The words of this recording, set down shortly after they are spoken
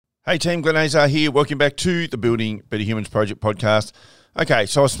Hey team, Glenn Azar here. Welcome back to the Building Better Humans Project podcast. Okay,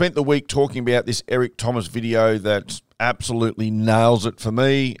 so I spent the week talking about this Eric Thomas video that absolutely nails it for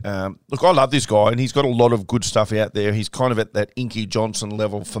me. Look, I love this guy, and he's got a lot of good stuff out there. He's kind of at that Inky Johnson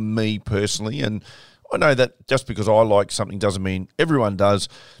level for me personally, and I know that just because I like something doesn't mean everyone does,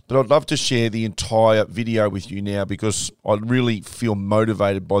 but I'd love to share the entire video with you now because I really feel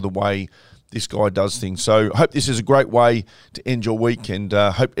motivated by the way this guy does things. So I hope this is a great way to end your week, and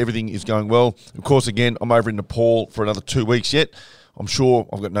hope everything is going well. Of course, again, I'm over in Nepal for another 2 weeks yet. I'm sure,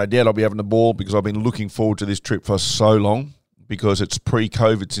 I've got no doubt I'll be having the ball because I've been looking forward to this trip for so long because it's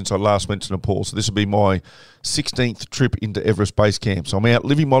pre-COVID since I last went to Nepal. So this will be my 16th trip into Everest Base Camp. So I'm out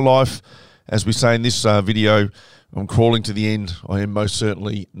living my life. As we say in this video, I'm crawling to the end. I am most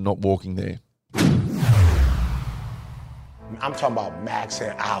certainly not walking there. I'm talking about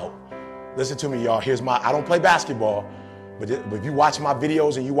maxing out. Listen to me, y'all. I don't play basketball, but if you watch my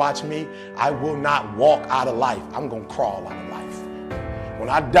videos and you watch me, I will not walk out of life. I'm going to crawl out of life. When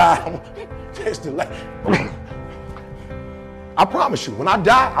I die, I promise you, when I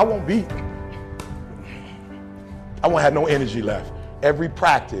die, I won't have no energy left. Every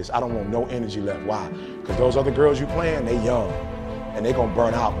practice, I don't want no energy left. Why? Because those other girls you playing, they young, and they going to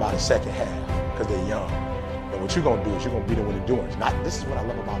burn out by the second half because they're young. And what you're going to do is you're going to beat them with endurance. This is what I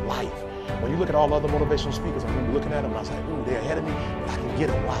love about life. When you look at all the other motivational speakers, I remember looking at them and I was like, ooh, they're ahead of me, but I can get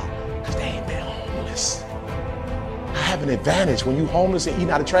them. Why? Because they ain't been homeless. I have an advantage when you homeless and eating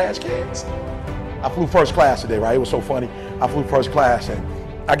out of trash cans. I flew first class today, right? It was so funny. I flew first class, and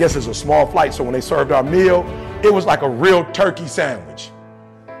I guess it's a small flight, so when they served our meal, it was like a real turkey sandwich.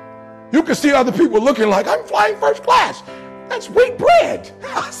 You could see other people looking like, I'm flying first class. That's wheat bread.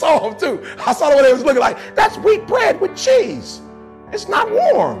 I saw them too. I saw the way they was looking like, that's wheat bread with cheese. It's not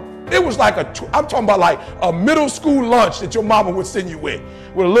warm. It was like I'm talking about like a middle school lunch that your mama would send you with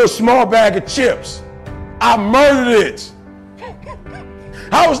a little small bag of chips. I murdered it.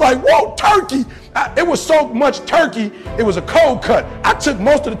 I was like, whoa, turkey. It was so much turkey, it was a cold cut. I took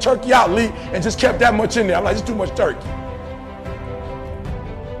most of the turkey out, Lee, and just kept that much in there. I'm like, it's too much turkey.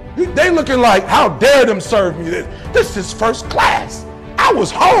 They looking like, how dare them serve me this? This is first class. I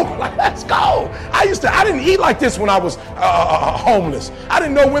was home, like, let's go. I didn't eat like this when I was homeless. I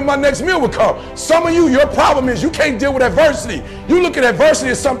didn't know when my next meal would come. Some of you, your problem is you can't deal with adversity. You look at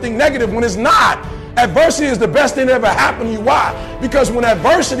adversity as something negative when it's not. Adversity is the best thing that ever happened to you. Why? Because when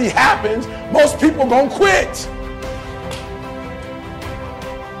adversity happens, most people gonna quit.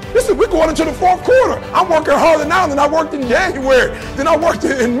 Listen, we're going into the fourth quarter. I'm working harder now than I worked in January, than I worked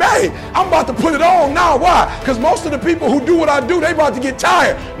in May. I'm about to put it on now. Why? Because most of the people who do what I do, they about to get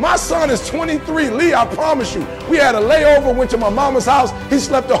tired. My son is 23. Lee, I promise you, we had a layover, went to my mama's house. He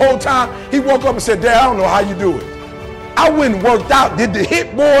slept the whole time. He woke up and said, Dad, I don't know how you do it. I went and worked out, did the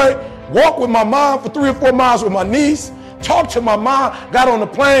hit boy, walked with my mom for 3 or 4 miles with my niece, talked to my mom, got on the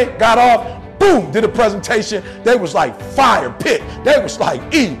plane, got off, boom, did a presentation. They was like fire pit. They was like,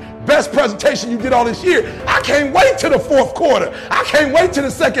 best presentation you did all this year. I can't wait till the fourth quarter. I can't wait till the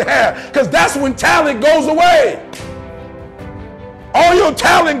second half because that's when talent goes away. All your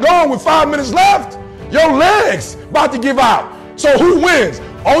talent gone with 5 minutes left. Your legs about to give out. So who wins?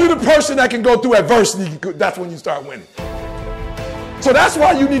 Only the person that can go through adversity, that's when you start winning. So that's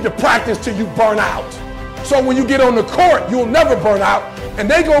why you need to practice till you burn out. So when you get on the court, you'll never burn out, and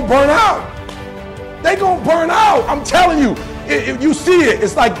they gonna burn out. They gonna burn out. I'm telling you, you see it.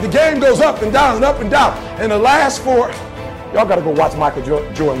 It's like the game goes up and down and up and down. And the last 4, y'all gotta go watch Michael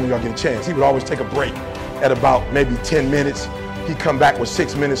Jordan when y'all get a chance. He would always take a break at about maybe 10 minutes. He'd come back with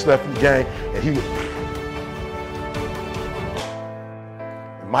 6 minutes left in the game, and he would.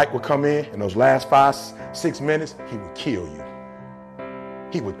 And Mike would come in those last 5-6 minutes, he would kill you.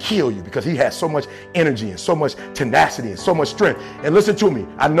 He would kill you because he has so much energy and so much tenacity and so much strength. And listen to me,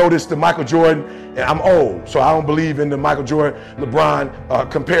 I noticed the Michael Jordan, and I'm old, so I don't believe in the Michael Jordan,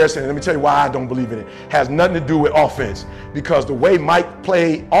 LeBron comparison. And let me tell you why I don't believe in it. It has nothing to do with offense, because the way Mike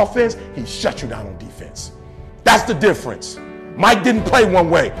played offense, he shut you down on defense. That's the difference. Mike didn't play one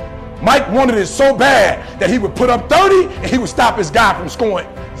way. Mike wanted it so bad that he would put up 30 and he would stop his guy from scoring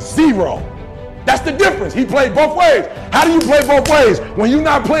 0. That's the difference. He played both ways. How do you play both ways? When you're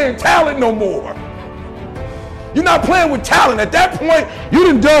not playing talent no more. You're not playing with talent. At that point, you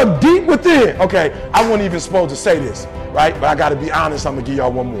done dug deep within. Okay, I wasn't even supposed to say this, right? But I got to be honest. I'm going to give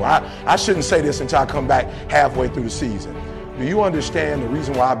y'all one more. I shouldn't say this until I come back halfway through the season. Do you understand the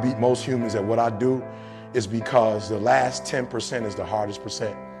reason why I beat most humans at what I do is because the last 10% is the hardest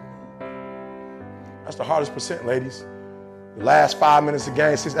percent. That's the hardest percent, ladies. The last 5 minutes of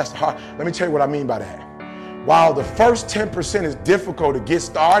game, that's the hard. Let me tell you what I mean by that. While the first 10% is difficult to get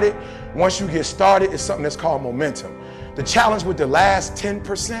started, once you get started, it's something that's called momentum. The challenge with the last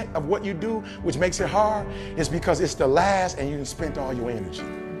 10% of what you do, which makes it hard, is because it's the last and you spent all your energy.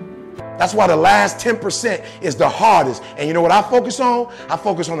 That's why the last 10% is the hardest. And you know what I focus on? I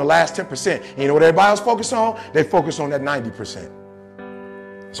focus on the last 10%. And you know what everybody else focus on? They focus on that 90%.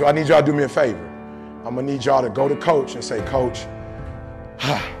 So I need y'all to do me a favor. I'm going to need y'all to go to Coach and say, Coach,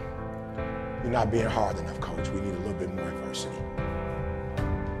 you're not being hard enough, Coach. We need a little bit more adversity.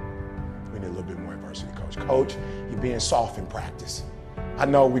 We need a little bit more adversity, Coach. Coach, you're being soft in practice. I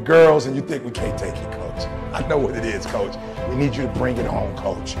know we girls and you think we can't take it, Coach. I know what it is, Coach. We need you to bring it home,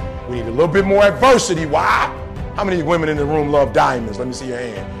 Coach. We need a little bit more adversity. Why? How many women in the room love diamonds? Let me see your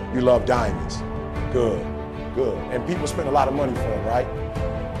hand. You love diamonds. Good, good. And people spend a lot of money for them, right?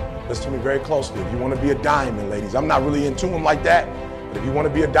 Listen to me very closely. If you want to be a diamond, ladies, I'm not really into them like that, but if you want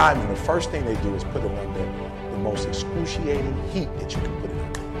to be a diamond, the first thing they do is put it under the most excruciating heat that you can put it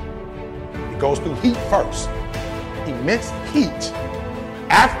under. It goes through heat first. Immense heat.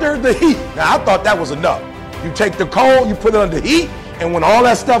 After the heat, now I thought that was enough. You take the coal, you put it under heat, and when all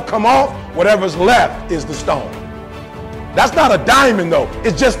that stuff come off, whatever's left is the stone. That's not a diamond though,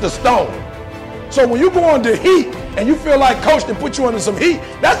 it's just the stone. So when you go under heat and you feel like Coach to put you under some heat,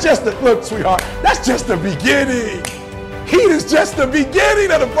 that's just the, look sweetheart, that's just the beginning. Heat is just the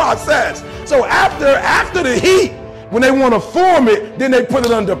beginning of the process. So after the heat, when they want to form it, then they put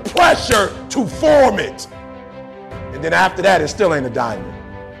it under pressure to form it. And then after that, it still ain't a diamond.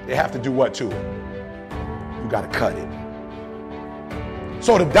 They have to do what to it? You got to cut it.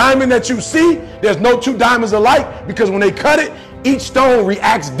 So the diamond that you see, there's no two diamonds alike because when they cut it, each stone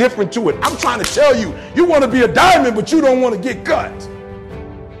reacts different to it. I'm trying to tell you, you want to be a diamond, but you don't want to get cut.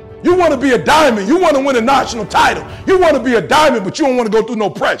 You want to be a diamond. You want to win a national title. You want to be a diamond, but you don't want to go through no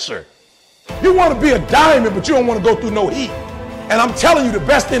pressure. You want to be a diamond, but you don't want to go through no heat. And I'm telling you, the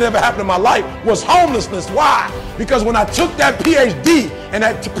best thing that ever happened in my life was homelessness. Why? Because when I took that PhD and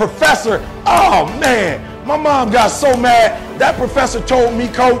that professor, oh man, my mom got so mad. That professor told me,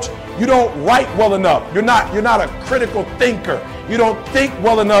 Coach, you don't write well enough. You're not a critical thinker. You don't think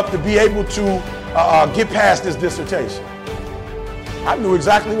well enough to be able to get past this dissertation. I knew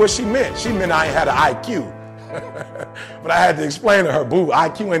exactly what she meant. She meant I ain't had an IQ. But I had to explain to her, boo,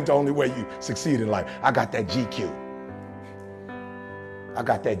 IQ ain't the only way you succeed in life. I got that GQ. I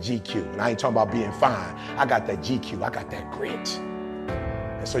got that GQ. And I ain't talking about being fine. I got that GQ. I got that grit.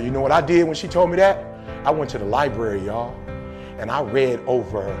 And so you know what I did when she told me that? I went to the library, y'all, and I read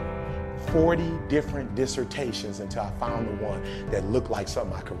over 40 different dissertations until I found the one that looked like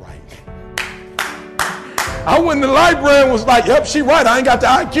something I could write. I went in the library and was like, yep, she right, I ain't got the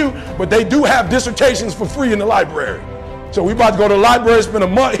IQ, but they do have dissertations for free in the library. So we about to go to the library, spend a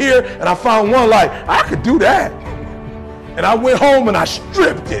month here, and I found one like, I could do that. And I went home and I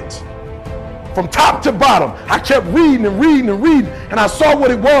stripped it from top to bottom. I kept reading and reading and reading, and I saw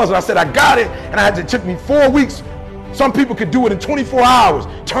what it was, and I said, I got it, and it took me 4 weeks. Some people could do it in 24 hours,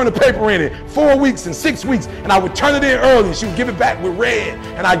 turn the paper in it, 4 weeks and 6 weeks, and I would turn it in early, and she would give it back with red,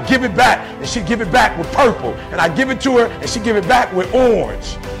 and I'd give it back, and she'd give it back with purple, and I'd give it to her, and she'd give it back with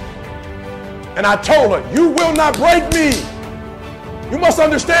orange. And I told her, you will not break me. You must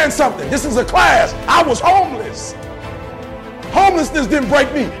understand something. This is a class. I was homeless. Homelessness didn't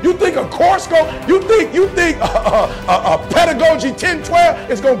break me. You think a course you think a pedagogy 10-12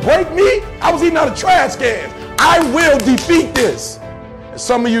 is going to break me? I was eating out of trash cans. I will defeat this. And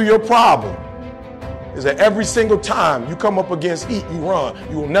some of you, your problem is that every single time you come up against heat, you run.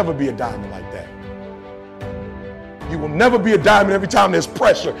 You will never be a diamond like that. You will never be a diamond every time there's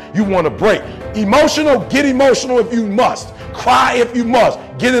pressure you want to break. Emotional, get emotional if you must. Cry if you must.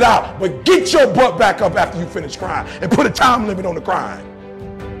 Get it out. But get your butt back up after you finish crying and put a time limit on the crying.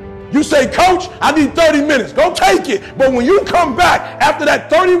 You say, Coach, I need 30 minutes. Go take it. But when you come back after that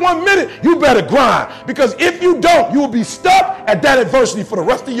 31 minutes, you better grind. Because if you don't, you will be stuck at that adversity for the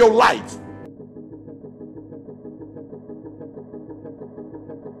rest of your life.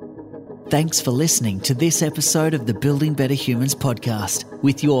 Thanks for listening to this episode of the Building Better Humans podcast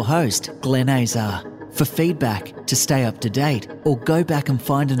with your host, Glenn Azar. For feedback, to stay up to date, or go back and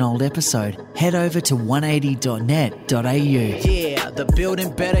find an old episode, head over to 180.net.au. Yeah, the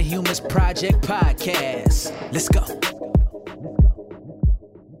Building Better Humans Project podcast. Let's go.